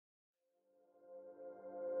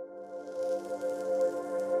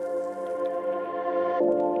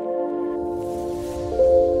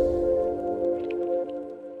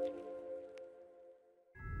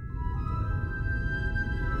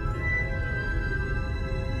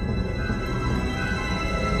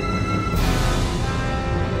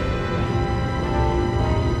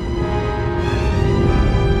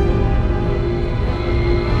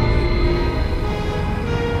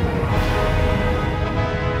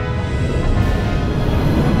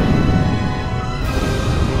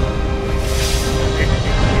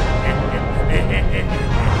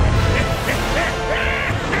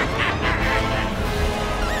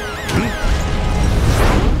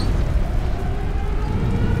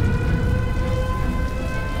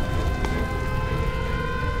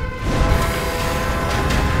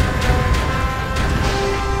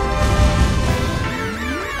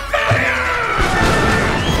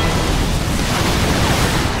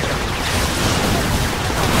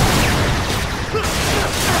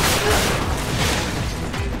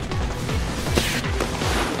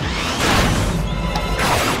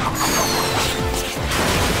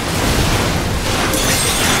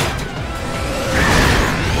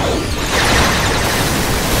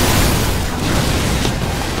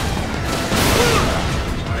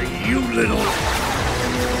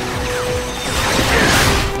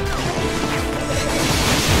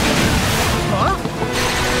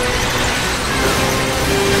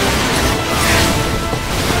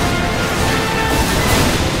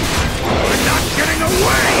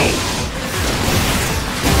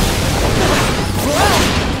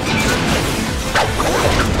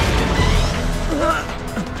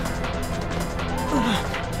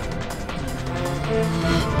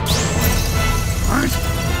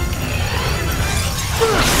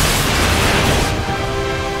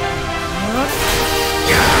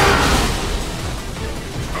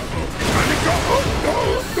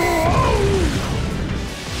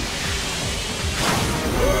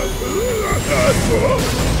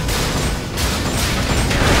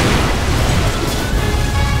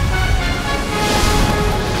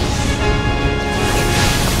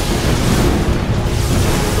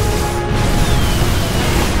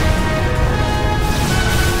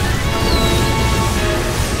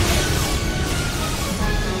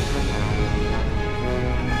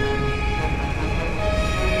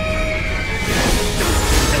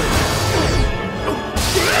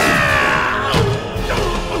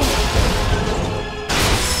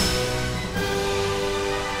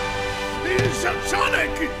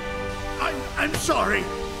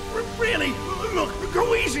Look,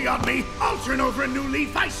 go easy on me. I'll turn over a new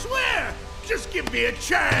leaf, I swear. Just give me a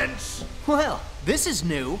chance. Well, this is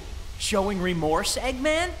new. Showing remorse,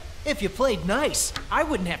 Eggman? If you played nice, I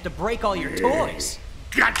wouldn't have to break all your toys.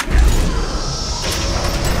 Gotcha.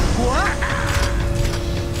 What?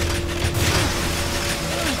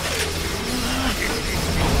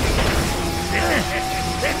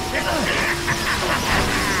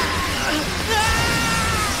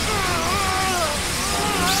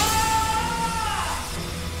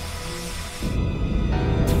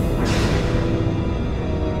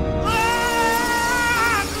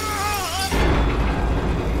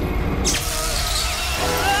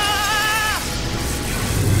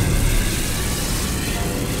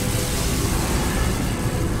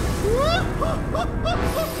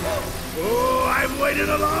 Oh, I've waited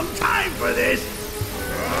a long time for this.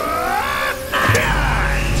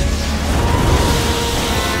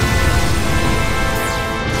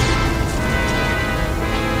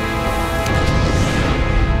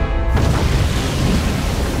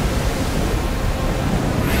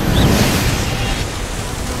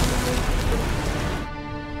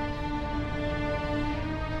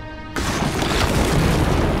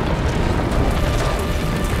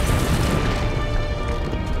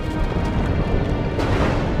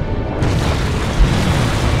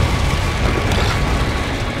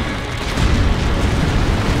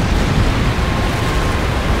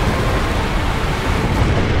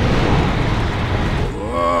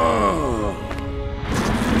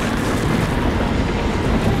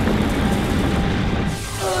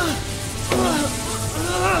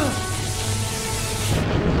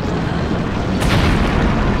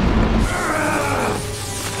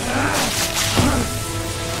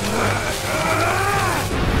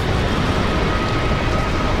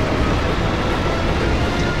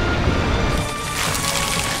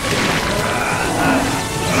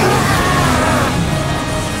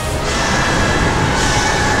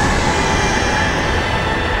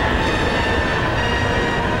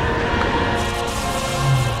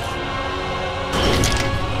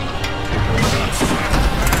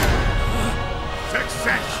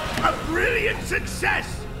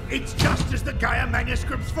 Success! It's just as the Gaia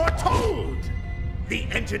manuscripts foretold! The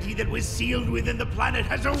entity that was sealed within the planet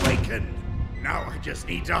has awakened. Now I just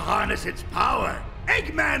need to harness its power.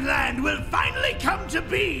 Eggman Land will finally come to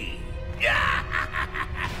be!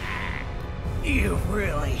 You've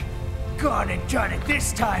really gone and done it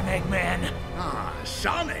this time, Eggman. Ah,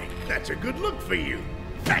 Sonic, that's a good look for you.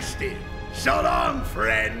 Festive. So long,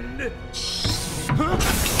 friend.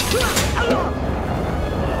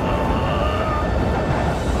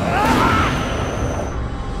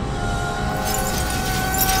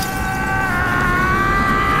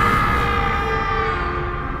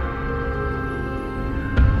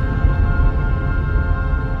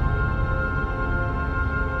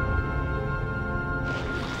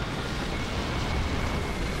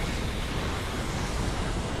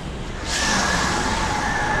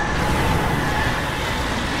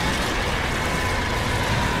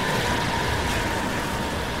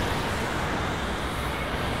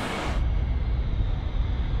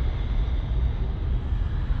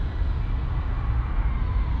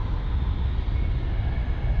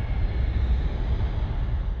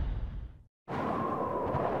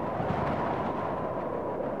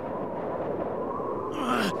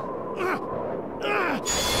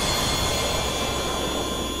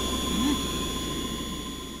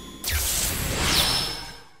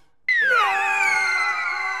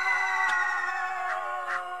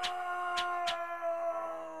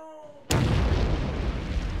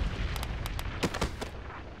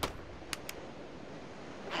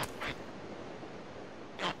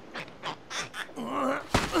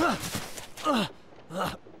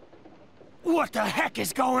 What the heck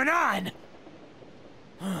is going on?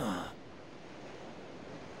 Huh?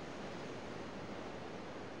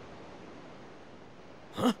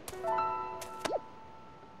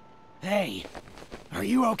 Hey, are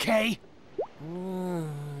you okay? I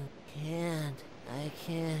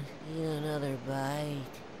can't eat another bite.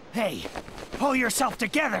 Hey, pull yourself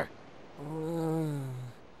together!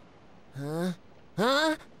 Huh?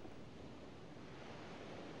 Huh?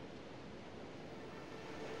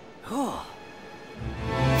 Oh.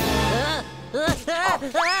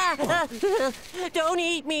 Don't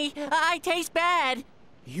eat me! I taste bad!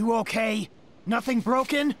 You okay? Nothing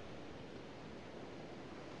broken?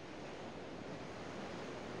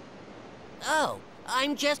 Oh,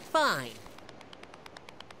 I'm just fine.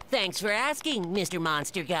 Thanks for asking, Mr.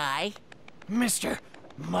 Monster Guy. Mr.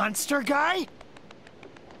 Monster Guy?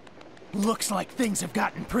 Looks like things have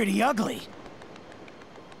gotten pretty ugly.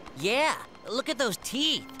 Yeah, look at those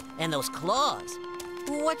teeth. And those claws.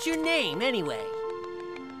 What's your name, anyway?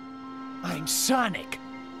 I'm Sonic.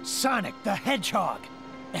 Sonic the Hedgehog.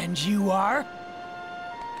 And you are?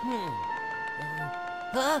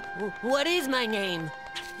 What is my name?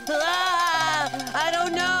 I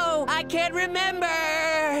don't know! I can't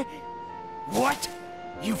remember! What?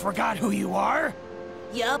 You forgot who you are?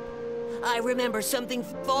 Yup. I remember something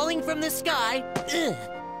falling from the sky. Ugh.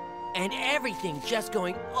 And everything just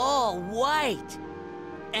going all white.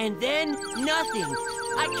 And then nothing.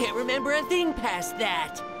 I can't remember a thing past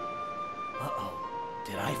that. Uh-oh.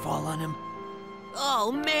 Did I fall on him?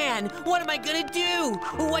 Oh man, what am I gonna do?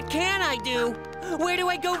 What can I do? Where do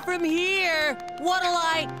I go from here? What'll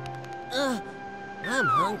I... I'm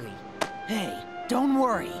hungry. Hey, don't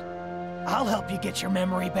worry. I'll help you get your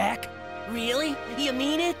memory back. Really? You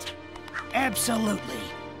mean it? Absolutely.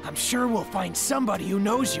 I'm sure we'll find somebody who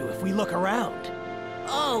knows you if we look around.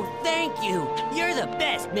 Oh, thank you. You're the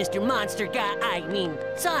best, Mr. Monster Guy. I mean,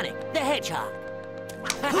 Sonic the Hedgehog.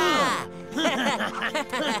 Ha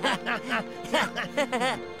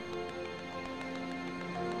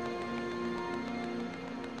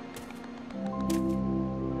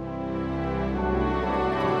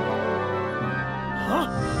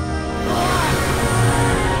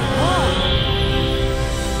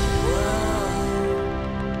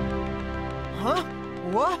Huh?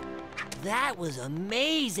 What? That was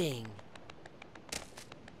amazing.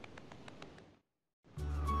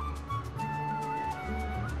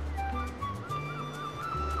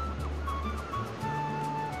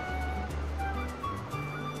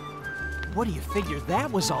 What do you figure that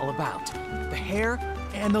was all about? The hair,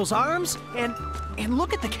 and those arms, and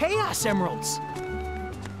look at the Chaos Emeralds!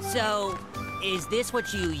 So, is this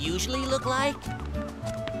what you usually look like?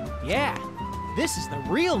 Yeah, this is the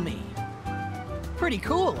real me. Pretty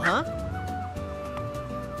cool, huh?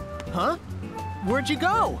 Huh? Where'd you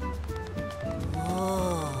go?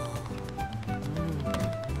 Oh.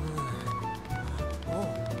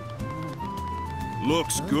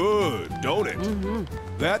 Looks good, don't it?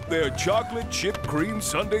 That there chocolate chip cream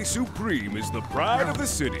sundae supreme is the pride of the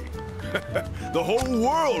city. The whole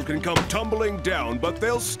world can come tumbling down, but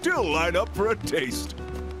they'll still line up for a taste.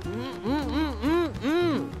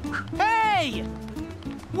 Hey!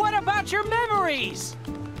 What about your memories?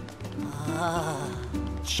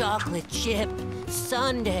 Chocolate chip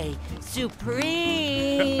sundae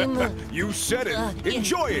supreme. You said it.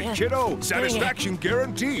 Enjoy it, kiddo. Satisfaction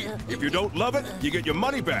guaranteed. If you don't love it, you get your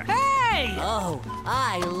money back. Hey! Oh,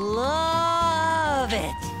 I love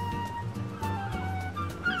it.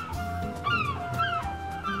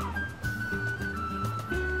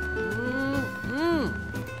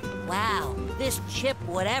 Wow, this chip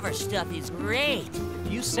whatever stuff is great.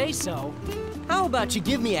 If you say so. How about you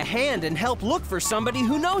give me a hand and help look for somebody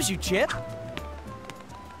who knows you, Chip?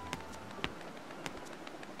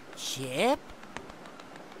 Chip?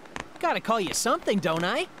 Gotta call you something, don't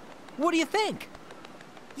I? What do you think?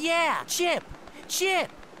 Yeah, Chip. Chip.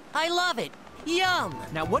 I love it. Yum.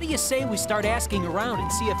 Now what do you say we start asking around and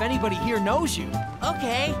see if anybody here knows you?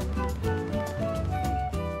 Okay.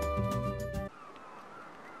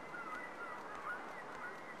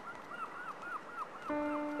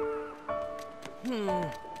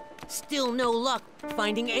 Still no luck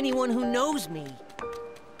finding anyone who knows me.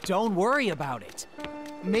 Don't worry about it.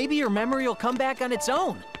 Maybe your memory will come back on its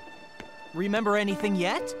own. Remember anything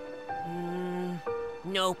yet?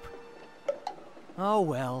 Nope. Oh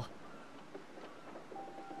well.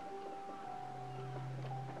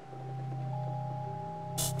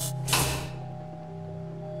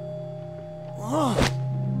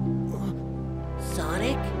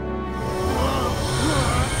 Sonic?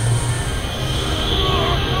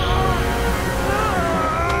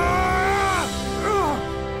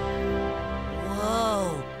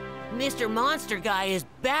 Whoa! Mr. Monster Guy is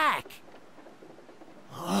back!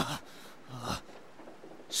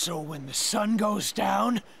 So when the sun goes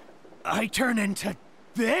down, I turn into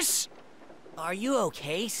this? Are you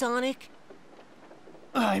okay, Sonic?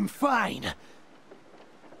 I'm fine.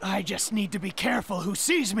 I just need to be careful who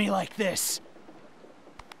sees me like this.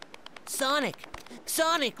 Sonic!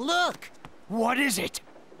 Sonic, look! What is it?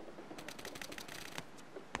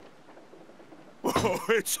 Oh,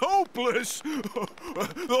 it's hopeless. The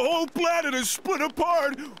whole planet is split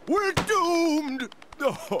apart. We're doomed.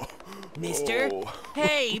 Oh. Mister? Oh.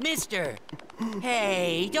 Hey, mister!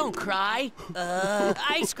 Hey, don't cry.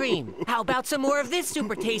 Ice cream. How about some more of this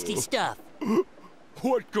super tasty stuff?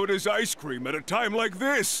 What good is ice cream at a time like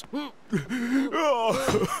this? Oh.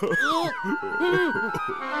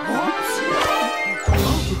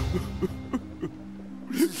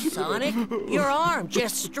 Sonic. Your arm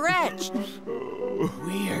just stretched.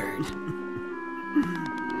 Weird.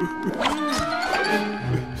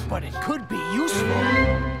 But it could be useful.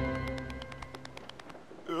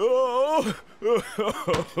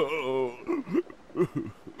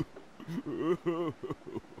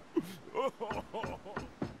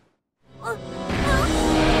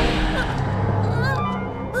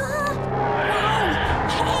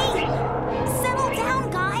 Hey! Settle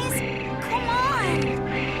down, guys! Come on!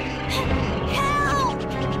 Help!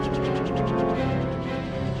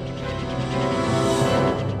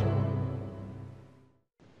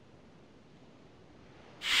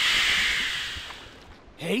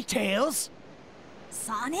 Hey, Tails.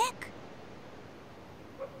 Sonic?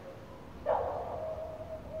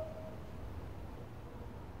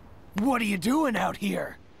 What are you doing out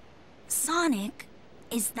here? Sonic,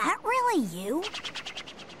 is that really you?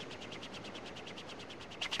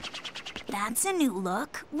 That's a new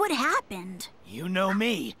look. What happened? You know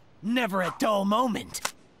me. Never a dull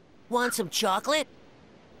moment. Want some chocolate?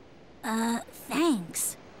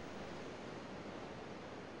 Thanks.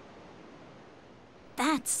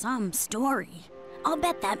 That's some story. I'll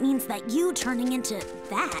bet that means that you turning into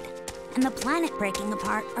that and the planet breaking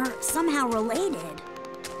apart are somehow related.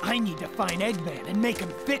 I need to find Eggman and make him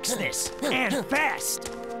fix this, and fast!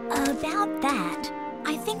 About that,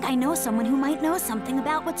 I think I know someone who might know something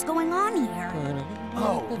about what's going on here.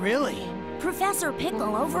 Oh, really? Professor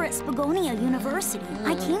Pickle over at Spagonia University.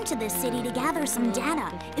 I came to this city to gather some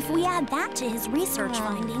data. If we add that to his research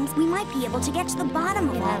findings, we might be able to get to the bottom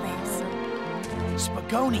of all this.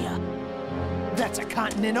 Spagonia? That's a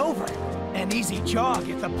continent over. An easy jog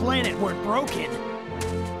if the planet weren't broken.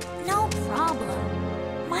 No problem.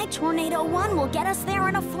 My Tornado 1 will get us there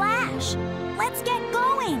in a flash. Let's get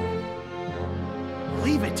going.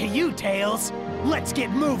 Leave it to you, Tails. Let's get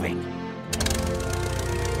moving.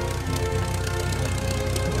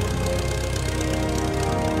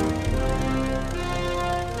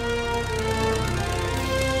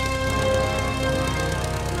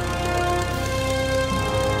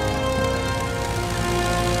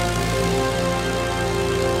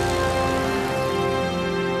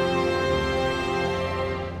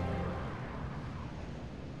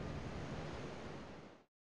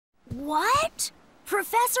 What?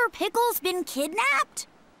 Professor Pickle's been kidnapped?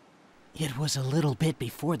 It was a little bit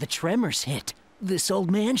before the tremors hit. This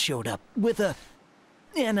old man showed up with a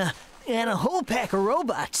whole pack of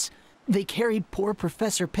robots. They carried poor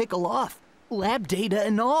Professor Pickle off, lab data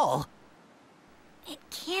and all. It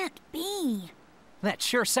can't be. That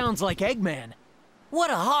sure sounds like Eggman.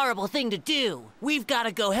 What a horrible thing to do. We've got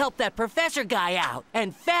to go help that professor guy out,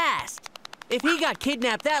 and fast. If he got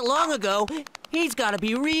kidnapped that long ago, he's got to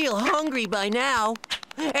be real hungry by now.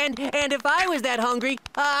 And if I was that hungry,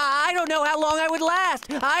 I don't know how long I would last.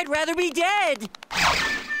 I'd rather be dead.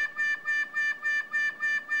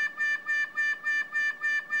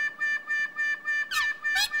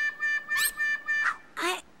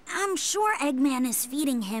 I'm sure Eggman is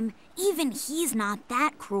feeding him. Even he's not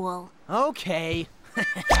that cruel. Okay.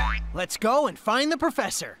 Let's go and find the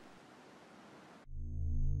professor.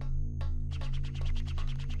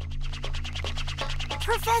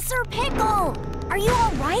 Professor Pickle! Are you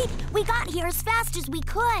all right? We got here as fast as we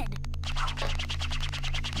could.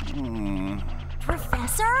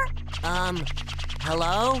 Professor?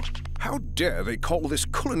 Hello? How dare they call this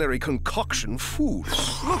culinary concoction food?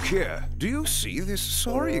 Look here, do you see this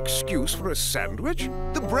sorry excuse for a sandwich?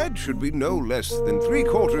 The bread should be no less than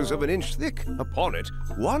 3/4 of an inch thick. Upon it,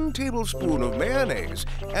 1 tablespoon of mayonnaise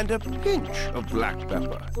and a pinch of black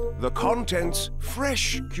pepper. The contents,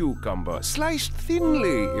 fresh cucumber, sliced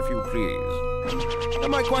thinly, if you please.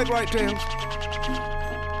 Am I quite right, Tails?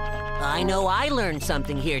 I know I learned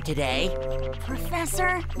something here today.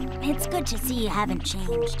 Professor, it's good to see you haven't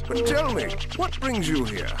changed. But tell me, what brings you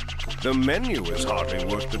here? The menu is hardly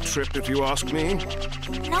worth the trip, if you ask me.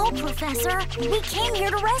 No, Professor. We came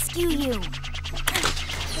here to rescue you.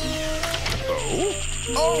 Oh?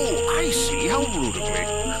 Oh, I see. How rude of me.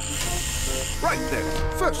 Right then,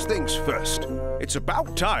 first things first. It's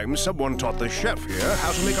about time someone taught the chef here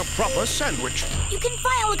how to make a proper sandwich. You can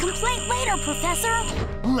file a complaint later, Professor.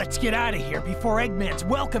 Let's get out of here before Eggman's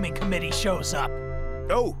welcoming committee shows up.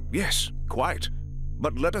 Oh, yes, quite.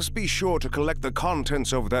 But let us be sure to collect the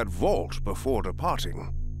contents of that vault before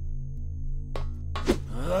departing.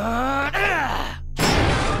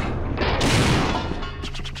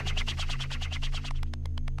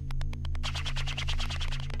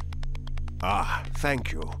 Ah,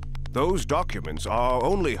 thank you. Those documents are our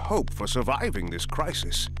only hope for surviving this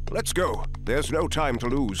crisis. Let's go. There's no time to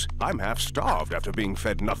lose. I'm half starved after being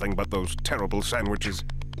fed nothing but those terrible sandwiches.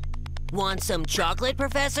 Want some chocolate,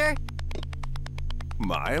 Professor?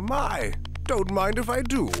 My. Don't mind if I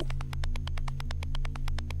do.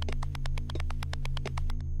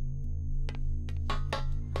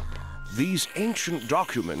 These ancient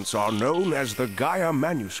documents are known as the Gaia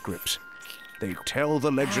manuscripts. They tell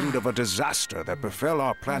the legend of a disaster that befell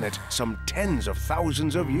our planet some tens of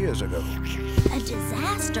thousands of years ago. A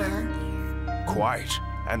disaster? Quite.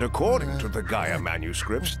 And according to the Gaia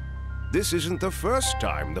manuscripts, this isn't the first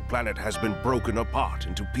time the planet has been broken apart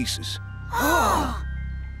into pieces.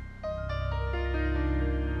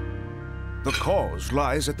 The cause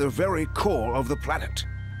lies at the very core of the planet.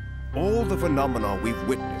 All the phenomena we've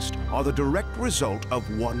witnessed are the direct result of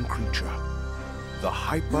one creature. The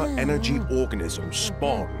hyper-energy organism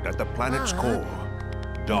spawned at the planet's core,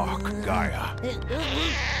 Dark Gaia.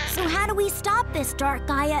 So how do we stop this Dark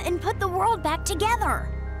Gaia and put the world back together?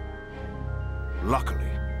 Luckily,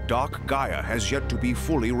 Dark Gaia has yet to be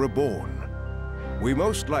fully reborn. We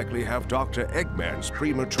most likely have Dr. Eggman's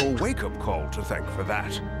premature wake-up call to thank for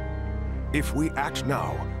that. If we act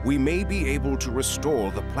now, we may be able to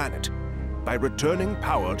restore the planet by returning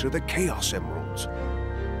power to the Chaos Emeralds.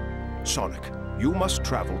 Sonic, you must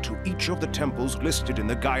travel to each of the temples listed in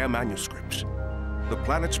the Gaia manuscripts. The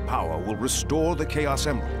planet's power will restore the Chaos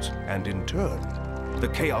Emeralds, and in turn, the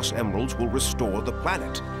Chaos Emeralds will restore the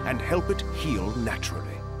planet and help it heal naturally.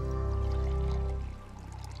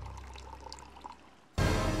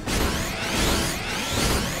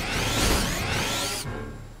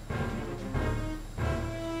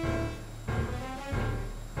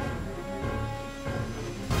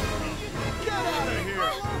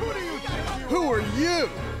 Who are you?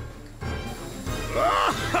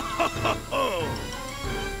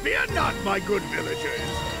 Fear not, my good villagers.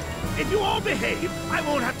 If you all behave, I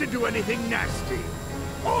won't have to do anything nasty.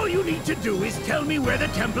 All you need to do is tell me where the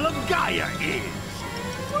Temple of Gaia is.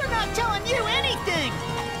 We're not telling you anything!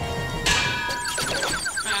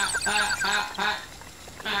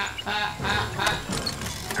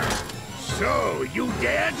 So, you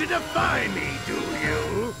dare to defy me, do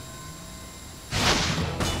you?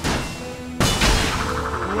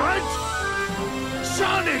 What?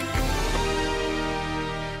 Sonic!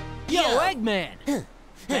 Yo, Eggman!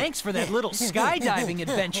 Thanks for that little skydiving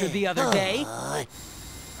adventure the other day.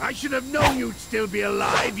 I should have known you'd still be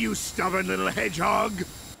alive, you stubborn little hedgehog!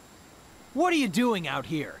 What are you doing out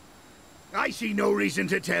here? I see no reason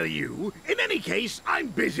to tell you. In any case, I'm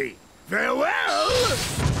busy. Farewell!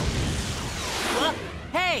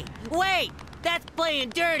 Hey, wait! That's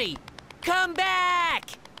playing dirty! Come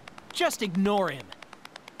back! Just ignore him.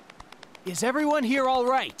 Is everyone here all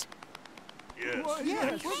right?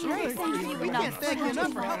 Yes. We can't thank you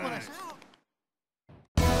enough for helping us out.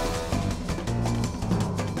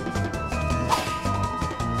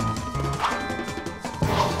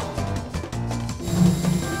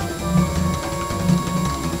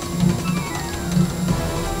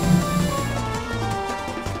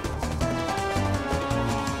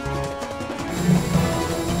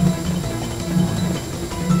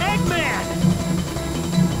 Eggman!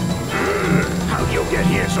 How'd you get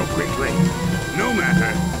here so quickly? No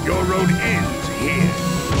matter, your road ends here.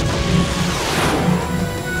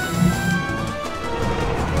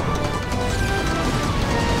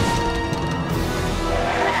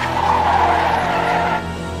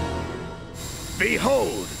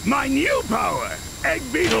 Behold, my new power! Egg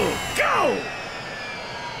Beetle, go!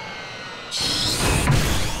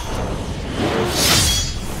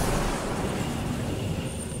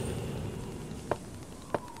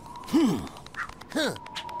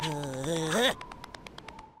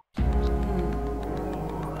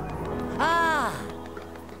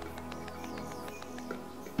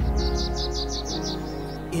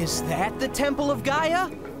 Is that the Temple of Gaia?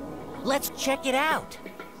 Let's check it out.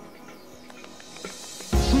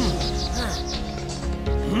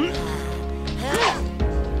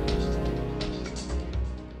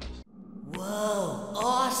 Whoa,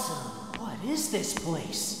 awesome. What is this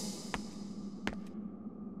place?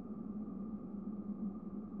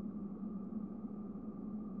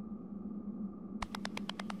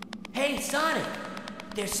 Hey, Sonic!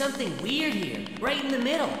 There's something weird here, right in the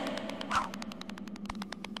middle.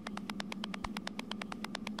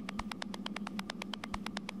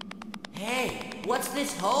 Hey, what's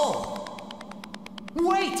this hole?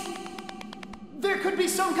 Wait! There could be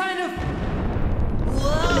some kind of...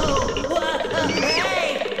 Whoa!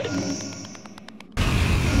 Hey!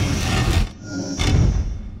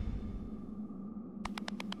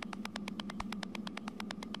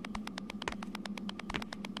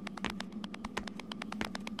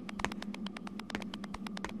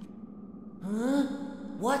 Huh?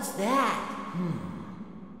 What's that?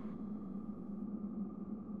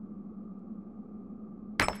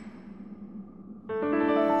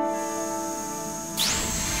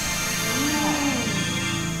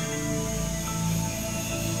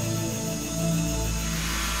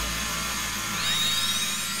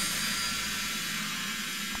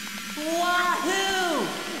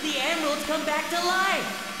 come back to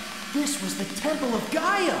life! This was the Temple of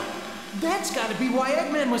Gaia! That's gotta be why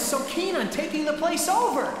Eggman was so keen on taking the place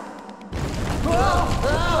over! Here we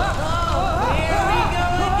go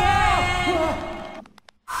again!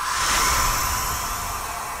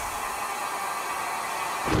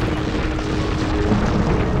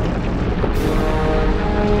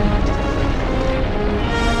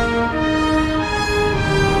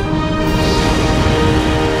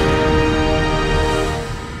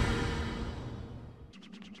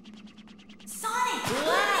 Sonic!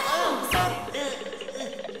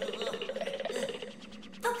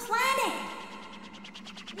 The planet!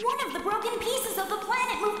 One of the broken pieces of the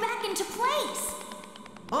planet moved back into place!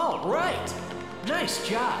 All right! Nice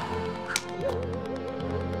job!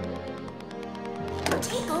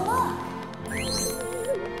 Take a look!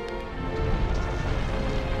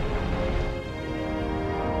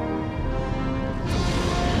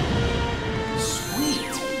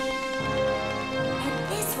 Sweet! At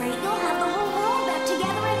this rate, you'll have the whole world back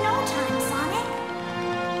together in no time, Sonic!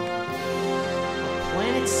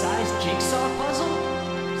 Planet-sized jigsaw puzzle?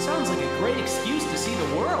 Sounds like a great excuse to see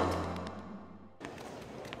the world.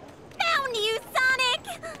 Found you, Sonic!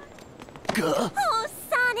 Oh,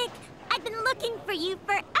 Sonic! I've been looking for you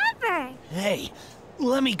forever! Hey,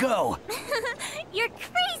 let me go. You're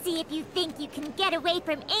crazy if you think you can get away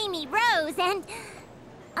from Amy Rose and...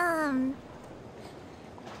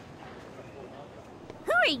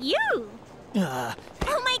 Who are you?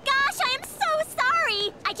 Oh my gosh, I am so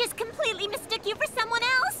sorry! I just completely mistook you for someone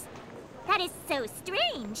else. That is so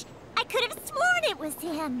strange. I could have sworn it was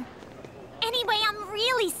him. Anyway, I'm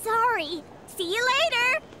really sorry. See you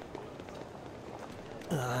later!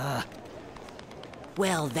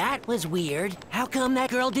 Well, that was weird. How come that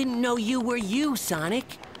girl didn't know you were you,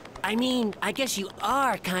 Sonic? I mean, I guess you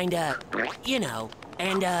are kinda, you know.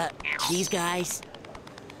 And, these guys?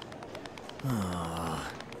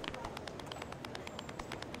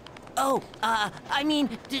 Oh, I mean,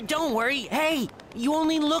 don't worry. Hey, you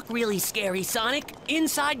only look really scary, Sonic.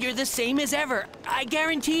 Inside, you're the same as ever. I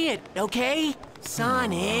guarantee it, okay?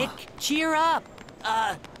 Sonic, cheer up.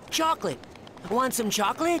 Chocolate. Want some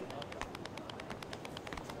chocolate?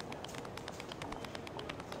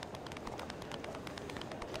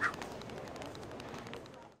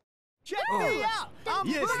 Check me out!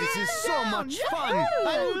 Yes, this is so much fun!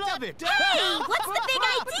 I love it! Hey, what's the big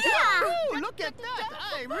idea? Ooh, look at that!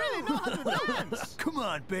 I really know how to dance! Come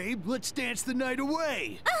on, babe, let's dance the night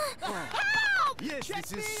away. Help! Yes,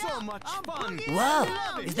 this is so much fun! Whoa,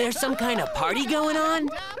 is there some kind of party going on?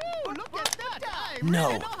 Ooh, look at that! I really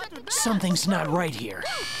No, know how to dance. something's not right here.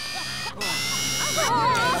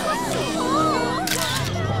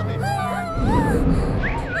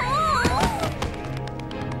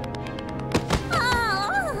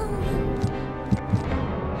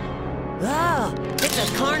 Oh, it's a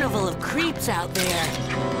carnival of creeps out there.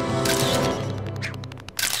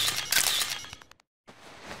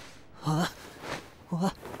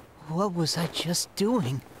 What was I just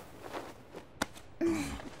doing?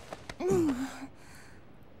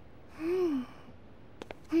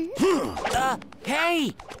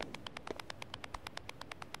 Hey!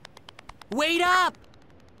 Wait up!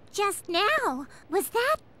 Just now, was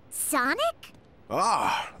that Sonic?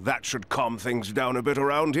 Ah, that should calm things down a bit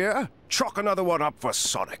around here. Chalk another one up for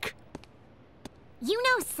Sonic. You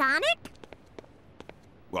know Sonic?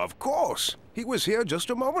 Of course. He was here just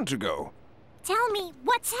a moment ago. Tell me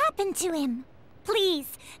what's happened to him.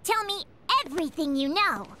 Please, tell me everything you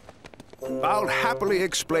know. I'll happily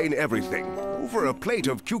explain everything over a plate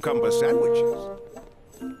of cucumber sandwiches.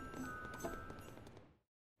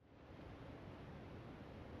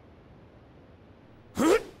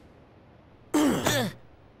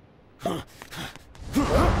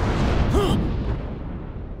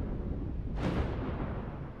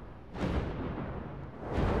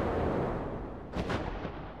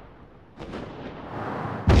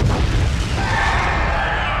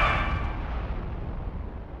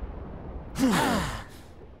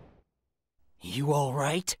 You all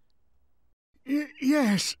right?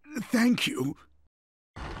 Yes, thank you.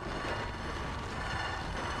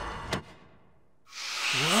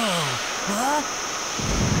 Whoa, huh?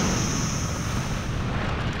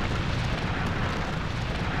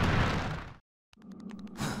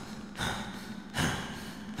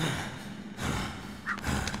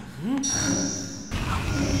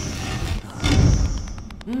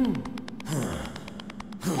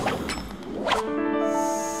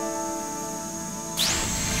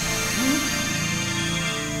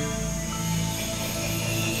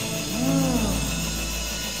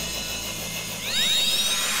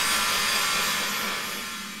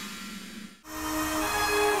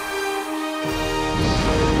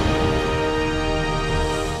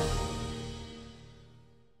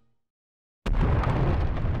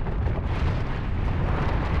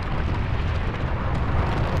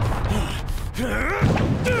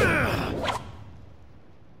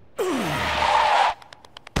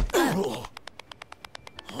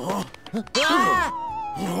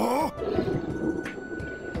 Oh!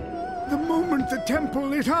 The moment the temple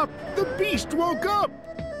lit up, the beast woke up.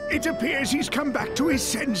 It appears he's come back to his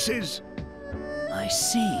senses. I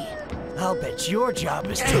see. I'll bet your job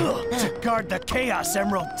is to guard the Chaos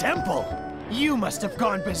Emerald Temple. You must have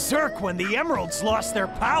gone berserk when the emeralds lost their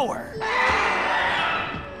power.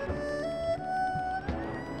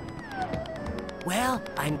 Well,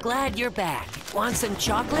 I'm glad you're back. Want some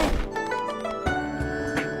chocolate?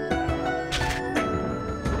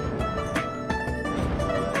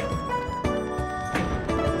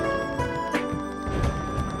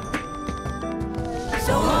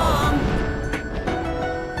 So long!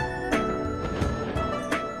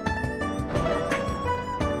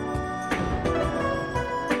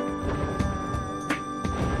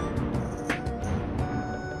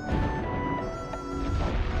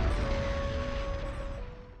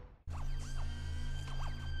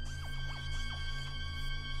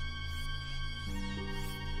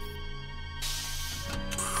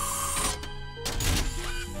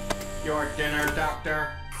 Your dinner,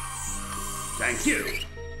 Doctor. Thank you.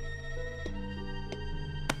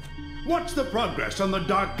 What's the progress on the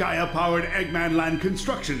Dark Gaia-powered Eggman land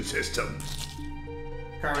construction system?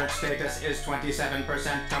 Current status is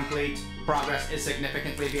 27% complete. Progress is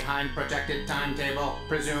significantly behind projected timetable.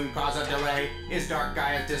 Presumed cause of delay is Dark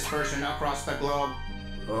Gaia's dispersion across the globe.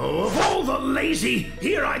 Oh, of all the lazy,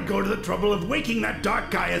 here I go to the trouble of waking that Dark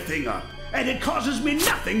Gaia thing up, and it causes me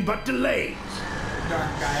nothing but delays.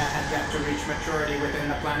 Dark Gaia had yet to reach maturity within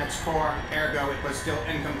the planet's core, ergo it was still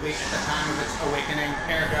incomplete at the time of its awakening,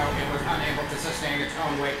 ergo it was unable to sustain its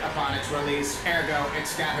own weight upon its release, ergo it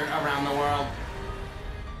scattered around the world.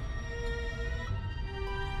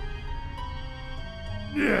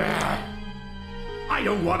 I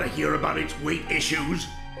don't want to hear about its weight issues.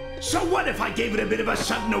 So what if I gave it a bit of a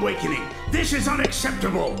sudden awakening? This is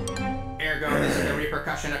unacceptable. Ergo, this is the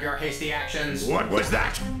repercussion of your hasty actions. What was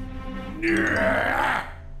that?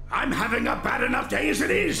 I'm having a bad enough day as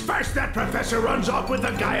it is. First that professor runs off with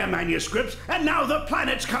the Gaia manuscripts, and now the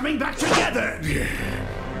planet's coming back together.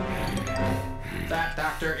 That,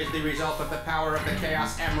 Doctor, is the result of the power of the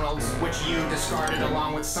Chaos Emeralds, which you discarded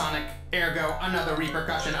along with Sonic. Ergo, another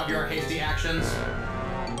repercussion of your hasty actions.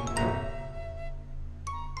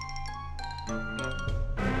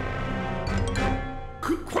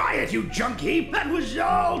 Quiet, you junk heap! That was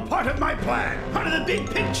all part of my plan, part of the big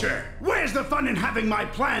picture. Where's the fun in having my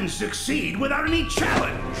plans succeed without any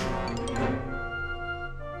challenge?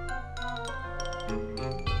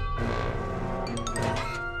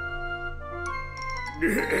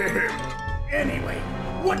 Anyway,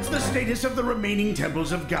 what's the status of the remaining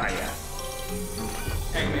temples of Gaia?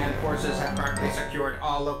 Eggman forces have partly secured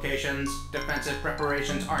all locations. Defensive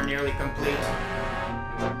preparations are nearly complete.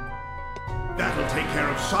 That'll take care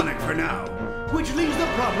of Sonic for now, which leaves the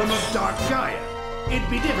problem of Dark Gaia. It'd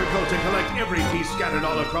be difficult to collect every piece scattered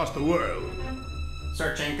all across the world.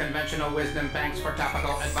 Searching conventional wisdom banks for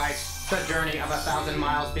topical advice. The journey of 1,000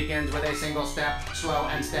 miles begins with a single step. Slow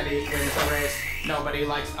and steady wins the race. Nobody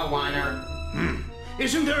likes a whiner.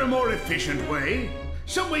 Isn't there a more efficient way?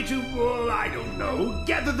 Some way to, well, I don't know,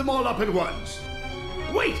 gather them all up at once.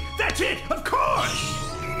 Wait, that's it, of course!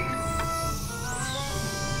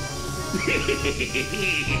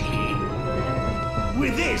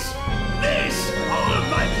 With this, all of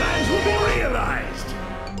my plans will be realized!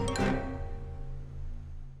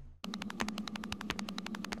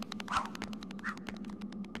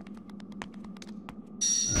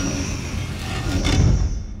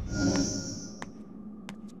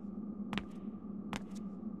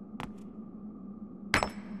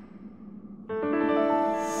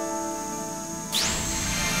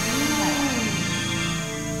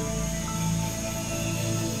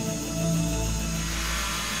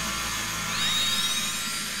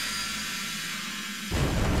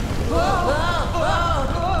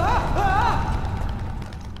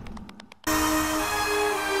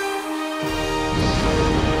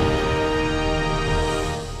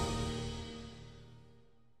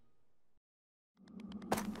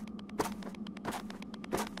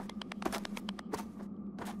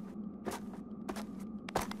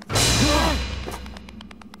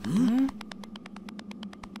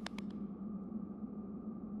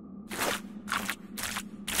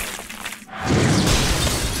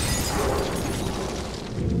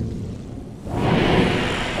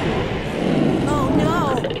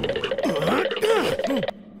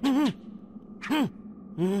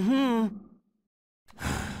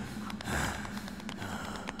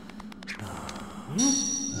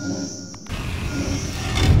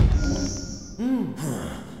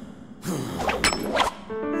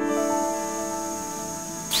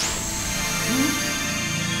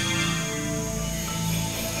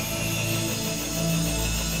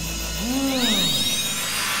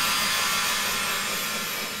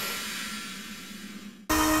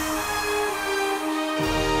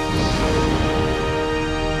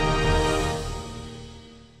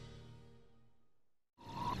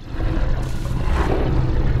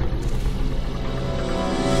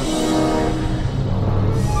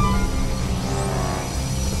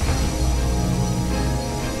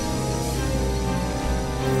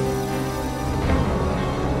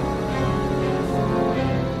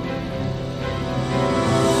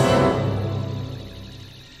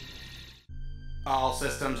 All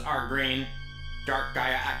systems are green. Dark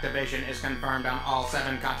Gaia activation is confirmed on all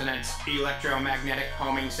 7 continents. Electromagnetic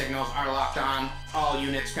homing signals are locked on. All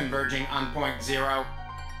units converging on point 0.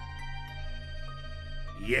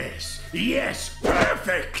 Yes, yes,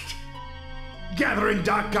 perfect! Gathering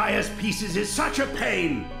Dark Gaia's pieces is such a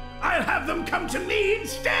pain. I'll have them come to me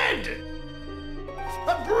instead!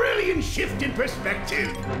 A brilliant shift in perspective.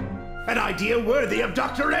 An idea worthy of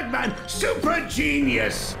Dr. Eggman, super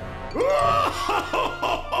genius! Your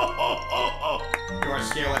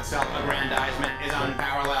skill at self-aggrandizement is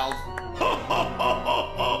unparalleled.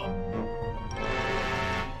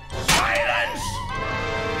 Silence!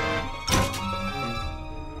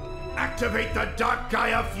 Activate the Dark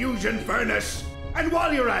Gaia fusion furnace! And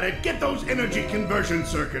while you're at it, get those energy conversion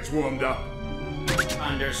circuits warmed up.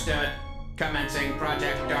 Understood. Commencing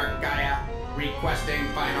Project Dark Gaia. Requesting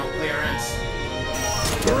final clearance.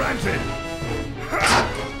 Granted!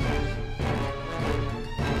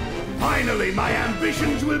 Finally, my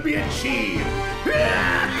ambitions will be achieved!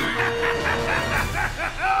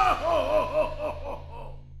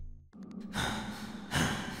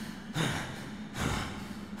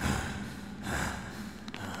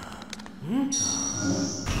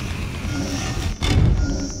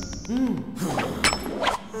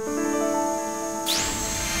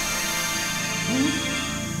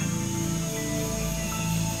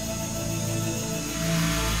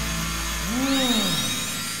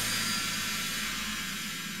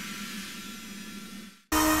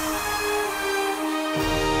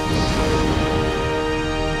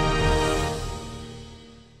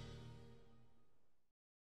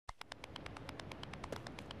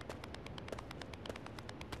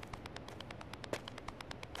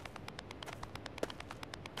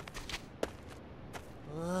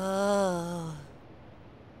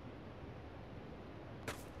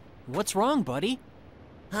 What's wrong, buddy?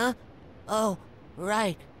 Huh? Oh,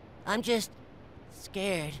 right. I'm just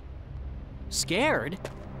scared. Scared?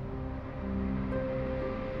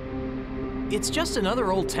 It's just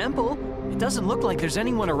another old temple. It doesn't look like there's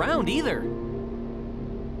anyone around either.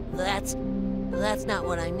 That's not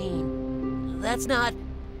what I mean. That's not...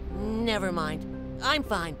 Never mind. I'm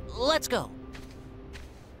fine. Let's go.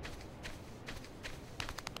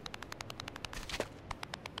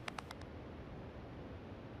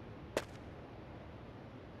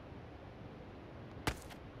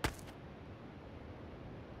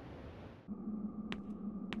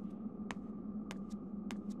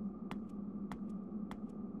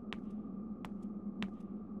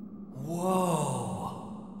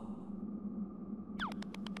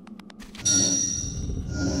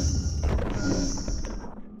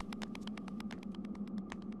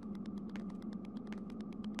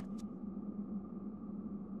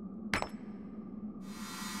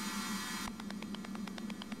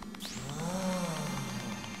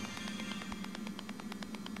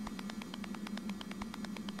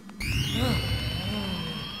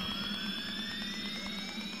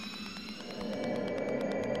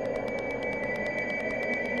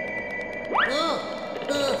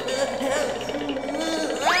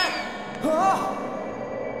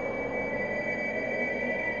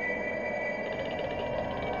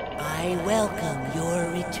 I welcome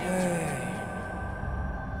your return.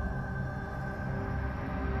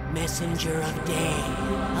 Messenger of day,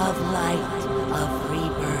 of light, of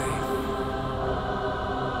rebirth.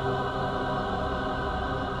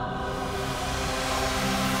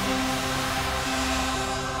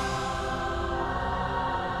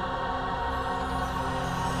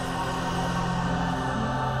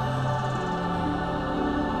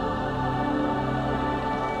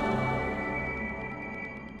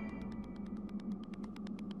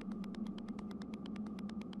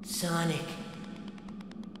 Sonic,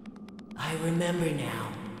 I remember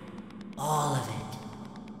now, all of it.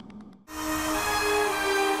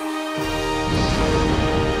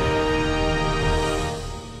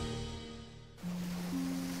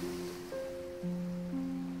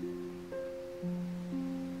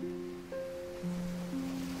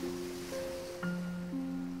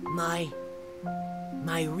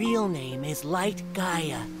 My real name is Light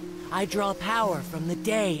Gaia. I draw power from the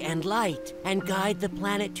day and light, and guide the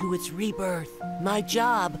planet to its rebirth. My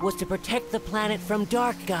job was to protect the planet from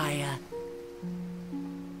Dark Gaia.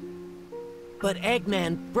 But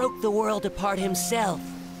Eggman broke the world apart himself,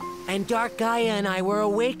 and Dark Gaia and I were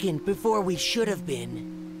awakened before we should have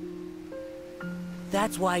been.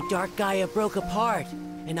 That's why Dark Gaia broke apart,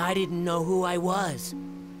 and I didn't know who I was.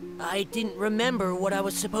 I didn't remember what I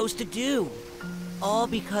was supposed to do. All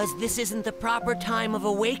because this isn't the proper time of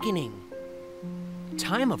awakening.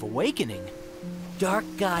 Time of awakening? Dark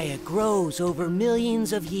Gaia grows over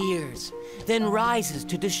millions of years, then rises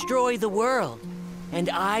to destroy the world. And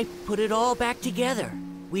I put it all back together.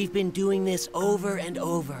 We've been doing this over and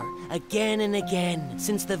over, again and again,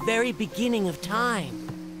 since the very beginning of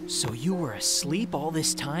time. So you were asleep all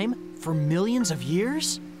this time? For millions of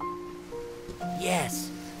years?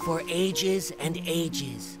 Yes, for ages and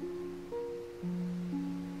ages.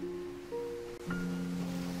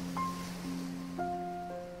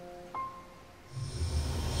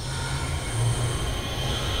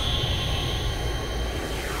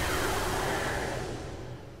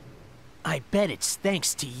 I bet it's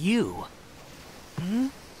thanks to you.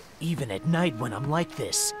 Even at night when I'm like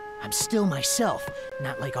this, I'm still myself,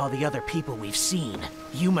 not like all the other people we've seen.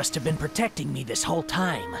 You must have been protecting me this whole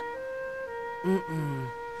time.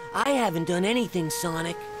 I haven't done anything,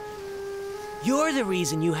 Sonic. You're the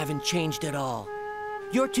reason you haven't changed at all.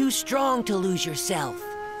 You're too strong to lose yourself.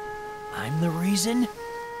 I'm the reason?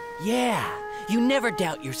 Yeah, you never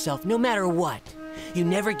doubt yourself, no matter what. You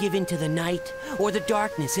never give in to the night or the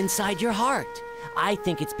darkness inside your heart. I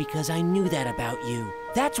think it's because I knew that about you.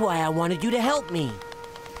 That's why I wanted you to help me.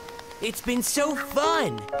 It's been so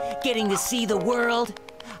fun, getting to see the world.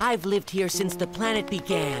 I've lived here since the planet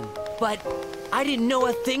began, but I didn't know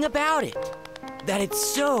a thing about it. That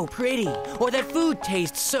it's so pretty, or that food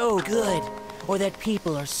tastes so good, or that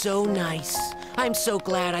people are so nice. I'm so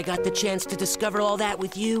glad I got the chance to discover all that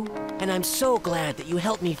with you, and I'm so glad that you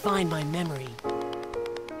helped me find my memory.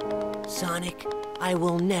 Sonic, I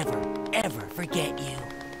will never, ever forget you.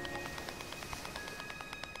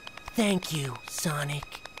 Thank you, Sonic.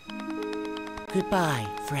 Goodbye,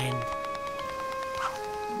 friend.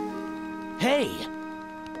 Hey!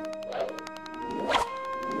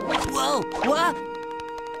 Whoa, what?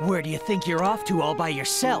 Where do you think you're off to all by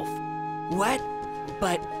yourself? What?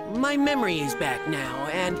 But my memory is back now,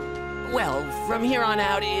 and, well, from here on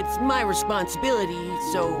out, it's my responsibility,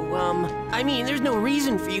 so, I mean, there's no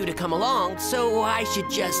reason for you to come along, so I should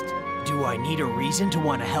just... Do I need a reason to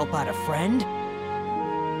want to help out a friend?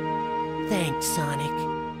 Thanks, Sonic.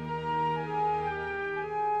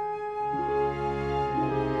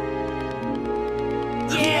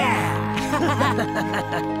 Yeah!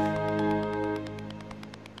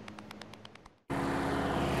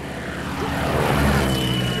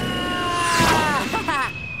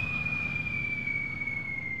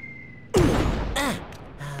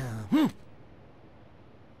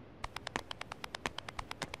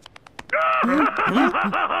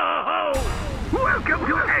 Welcome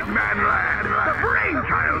to Eggman Land, the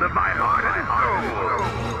brainchild of my heart and soul.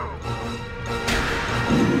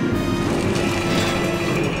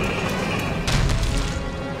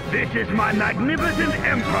 This is my magnificent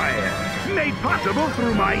empire, made possible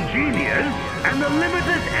through my genius and the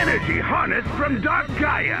limitless energy harnessed from Dark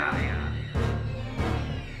Gaia.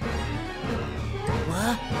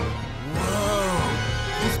 What?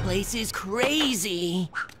 Whoa, this place is crazy.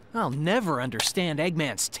 I'll never understand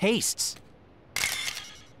Eggman's tastes.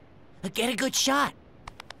 Get a good shot.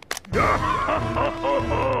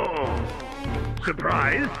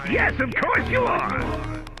 Surprise? Yes, of course you are!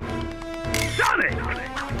 Sonic!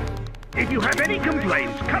 If you have any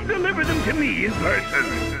complaints, come deliver them to me in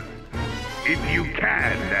person. If you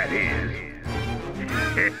can, that is.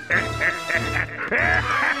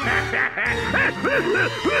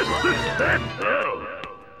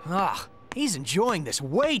 Ugh, he's enjoying this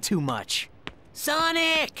way too much.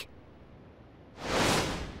 Sonic!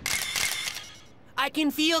 I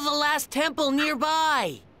can feel the last temple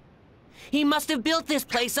nearby. He must have built this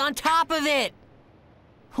place on top of it.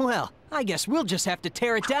 Well, I guess we'll just have to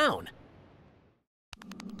tear it down.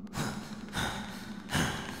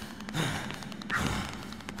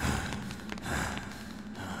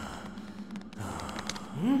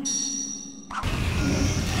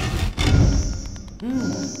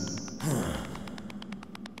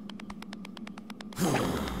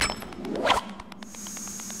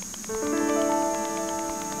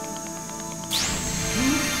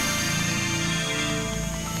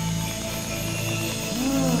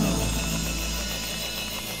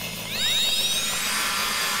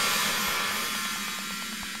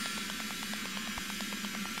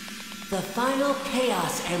 The final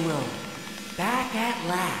Chaos Emerald. Back at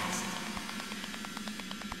last.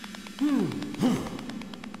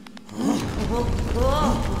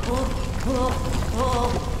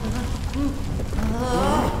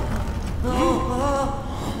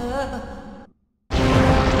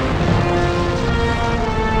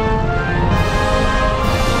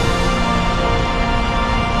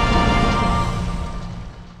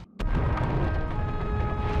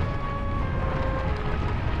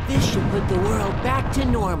 This should put the world back to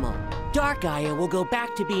normal. Dark Gaia will go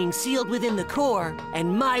back to being sealed within the core,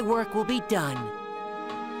 and my work will be done.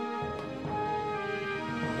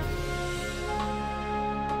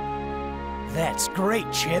 That's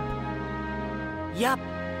great, Chip. Yup.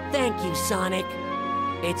 Thank you, Sonic.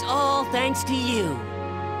 It's all thanks to you.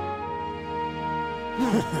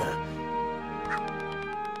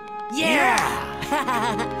 Yeah!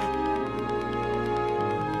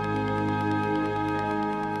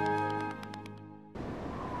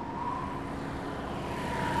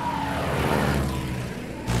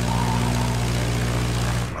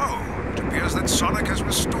 Oh, it appears that Sonic has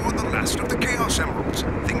restored the last of the Chaos Emeralds.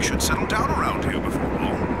 Things should settle down around here before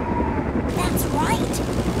long. That's right.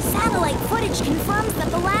 Satellite footage confirms that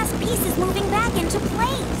the last piece is moving back into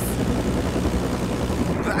place.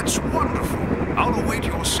 That's wonderful. I'll await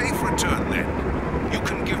your safe return then. You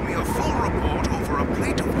can give me a full report over a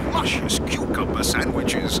plate of luscious cucumber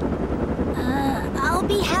sandwiches. I'll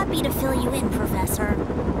be happy to fill you in, Professor.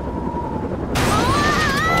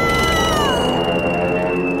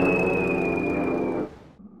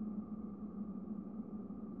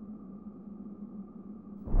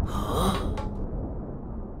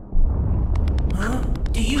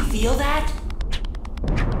 Do you feel that?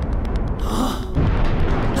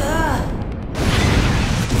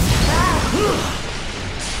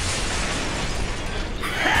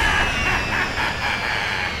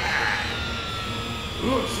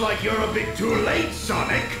 Looks like you're a bit too late,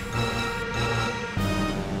 Sonic.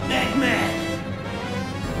 Eggman!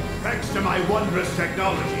 Thanks to my wondrous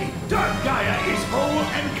technology, Dark Gaia is whole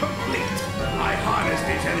and complete. I harnessed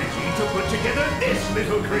its energy to put together this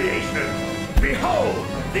little creation. Behold,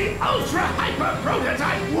 the Ultra Hyper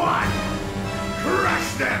Prototype 1!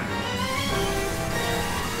 Crush them!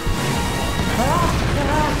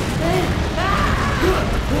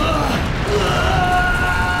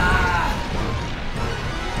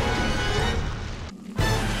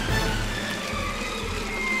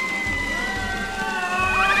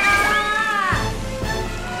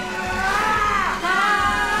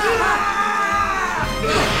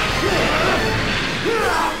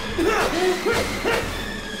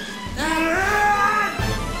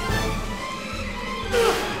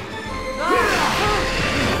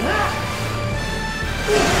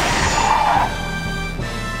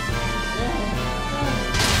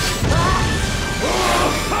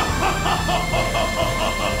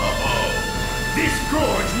 This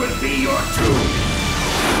gorge will be your tomb!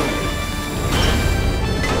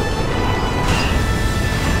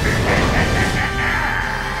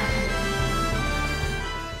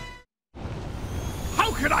 How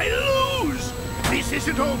could I lose? This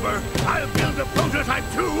isn't over. I'll build a prototype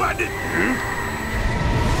too and...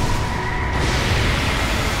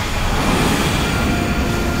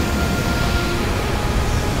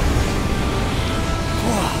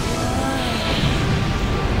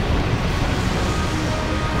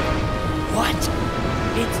 What?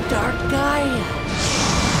 It's Dark Gaia.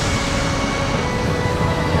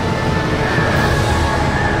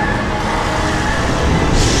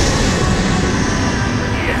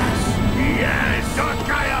 Yes, Dark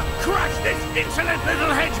Gaia! Crush this insolent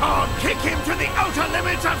little hedgehog! Kick him to the outer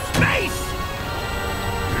limits of space!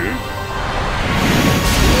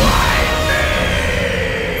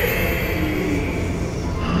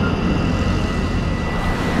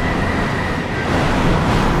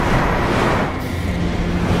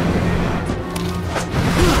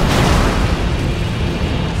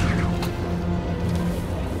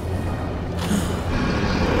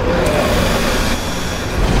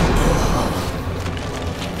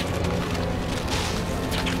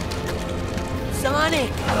 Sonic!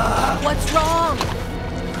 What's wrong?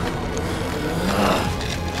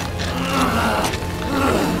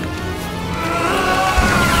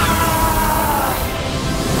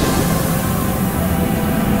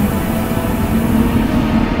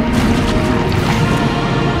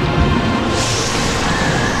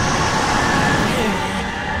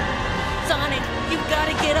 Sonic, you've got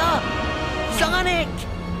to get up! Sonic!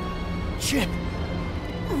 Chip!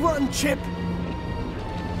 Run, Chip!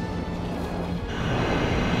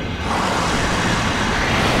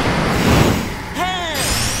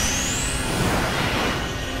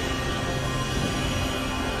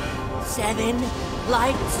 Seven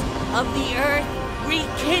lights of the earth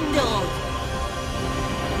rekindled!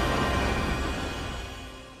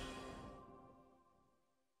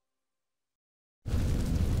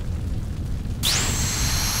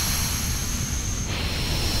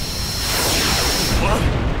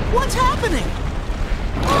 What's happening?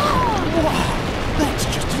 Oh, wow, that's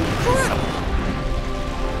just incredible!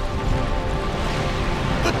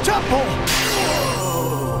 The temple!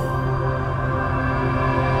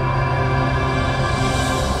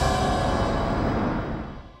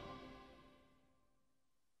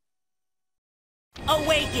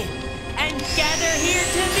 awaken, and gather here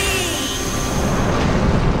to me!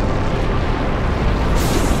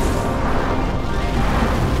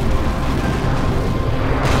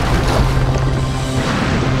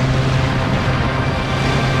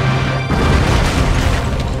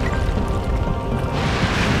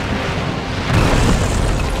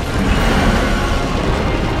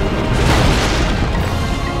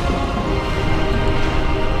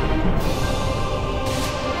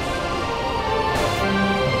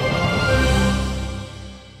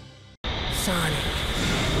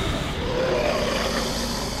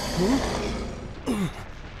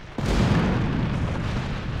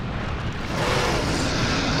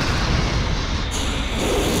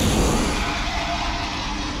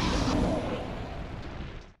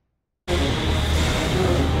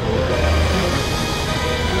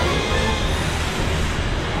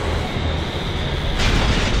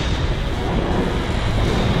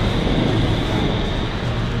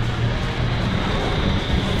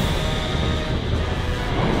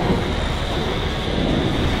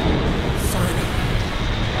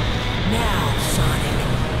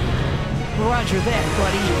 Roger that,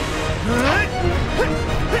 buddy.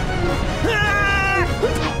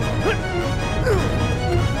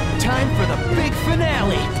 Time for the big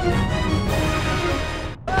finale.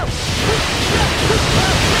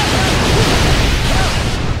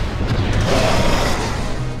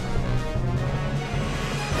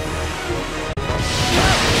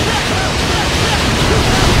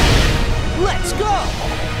 Let's go!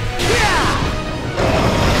 Yeah!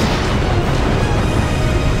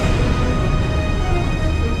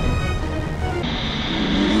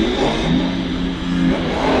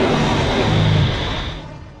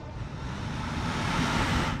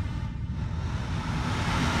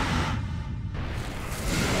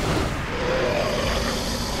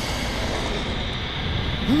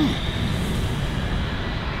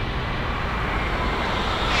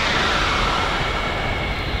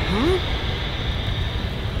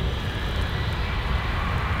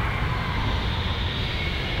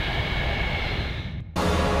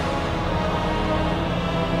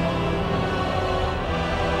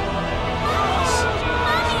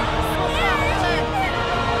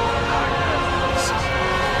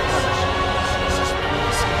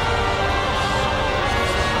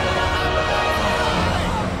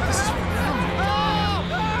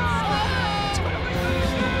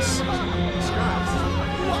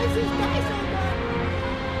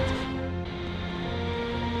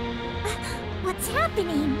 What's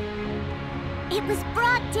happening? It was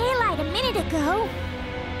broad daylight a minute ago.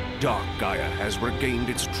 Dark Gaia has regained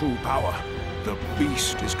its true power. The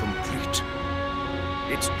beast is complete.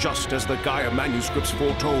 It's just as the Gaia manuscripts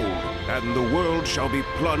foretold, and the world shall be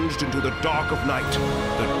plunged into the dark of night,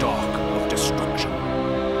 the dark of destruction.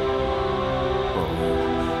 Oh,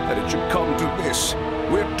 that it should come to this.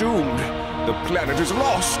 We're doomed. The planet is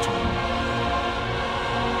lost.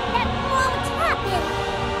 That won't happen.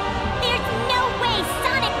 There's no way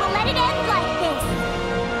Sonic will let it end like this.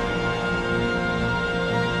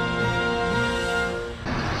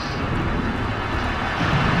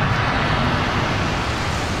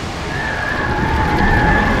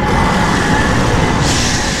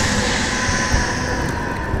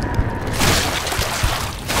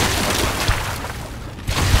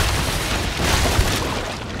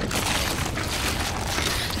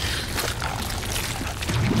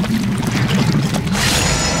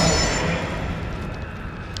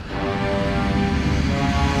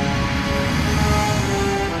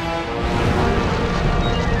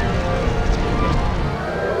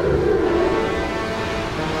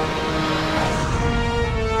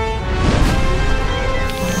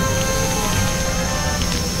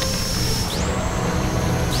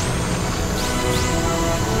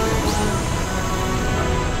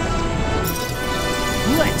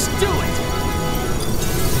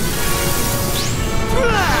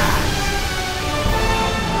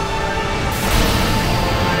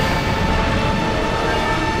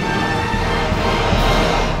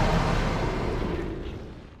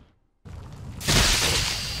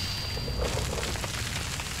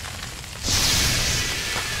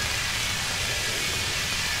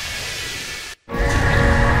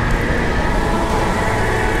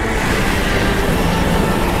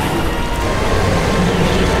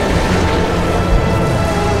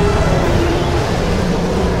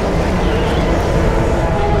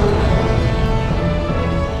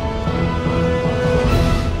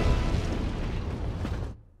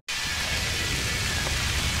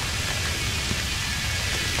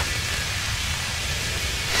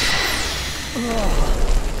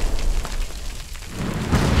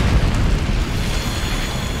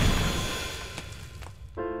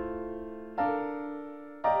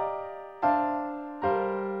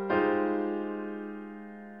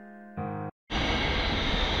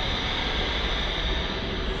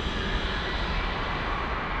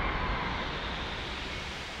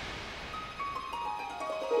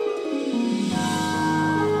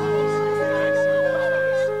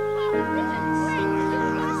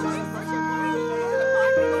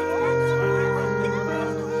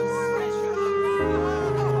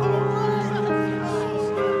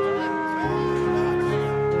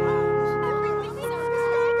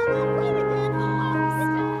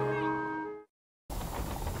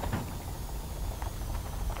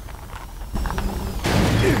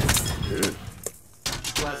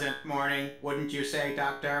 pleasant morning, wouldn't you say,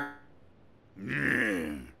 Doctor?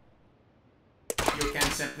 You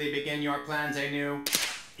can simply begin your plans anew.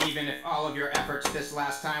 Even if all of your efforts this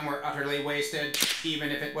last time were utterly wasted, even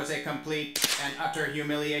if it was a complete and utter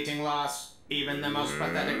humiliating loss, even the most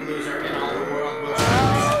pathetic loser in all the world will surely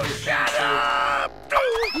have his chance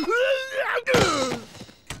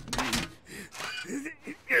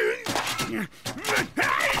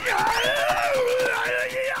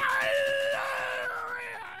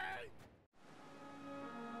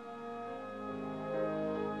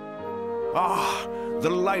Ah, the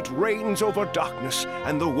light reigns over darkness,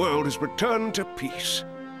 and the world is returned to peace.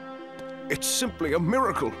 It's simply a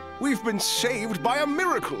miracle. We've been saved by a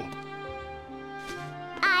miracle.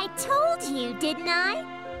 I told you, didn't I?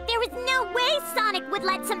 There was no way Sonic would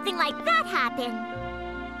let something like that happen.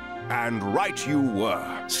 And right you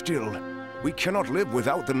were. Still, we cannot live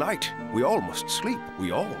without the night. We all must sleep.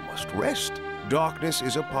 We all must rest. Darkness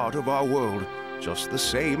is a part of our world, just the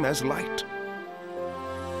same as light.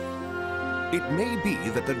 It may be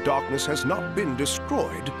that the darkness has not been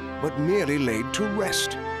destroyed, but merely laid to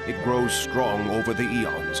rest. It grows strong over the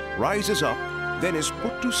eons, rises up, then is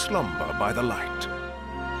put to slumber by the light.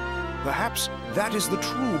 Perhaps that is the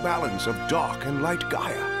true balance of dark and light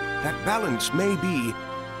Gaia. That balance may be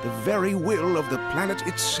the very will of the planet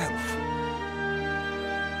itself.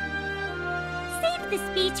 Save the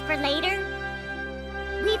speech for later.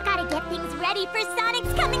 We've got to get things ready for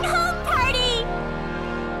Sonic's coming home party!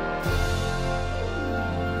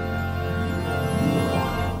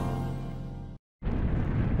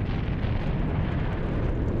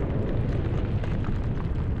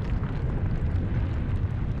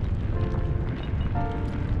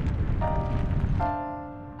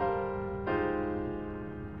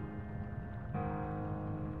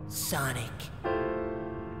 Sonic.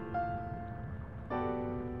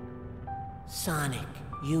 Sonic,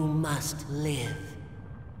 you must live.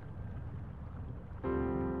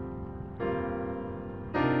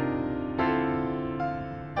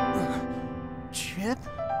 Chip?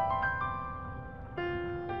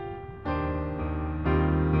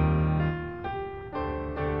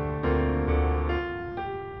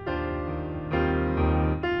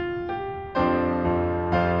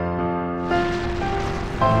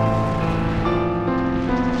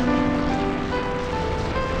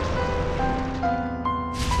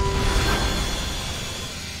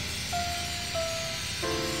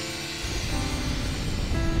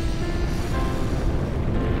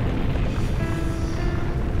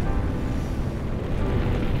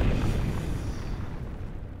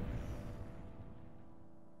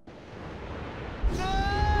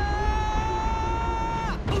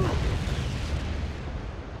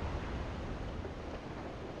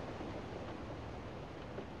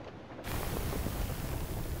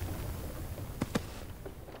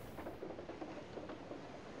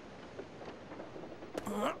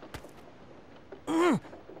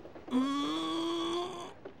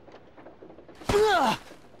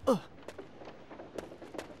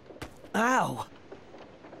 Ow!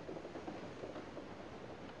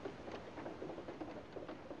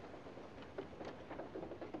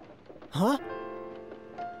 Huh?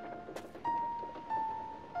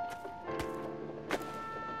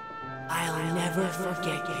 I'll never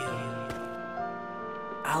forget you.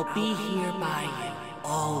 I'll be here by you,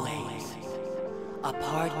 always. A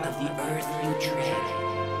part of the earth you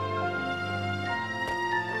tread.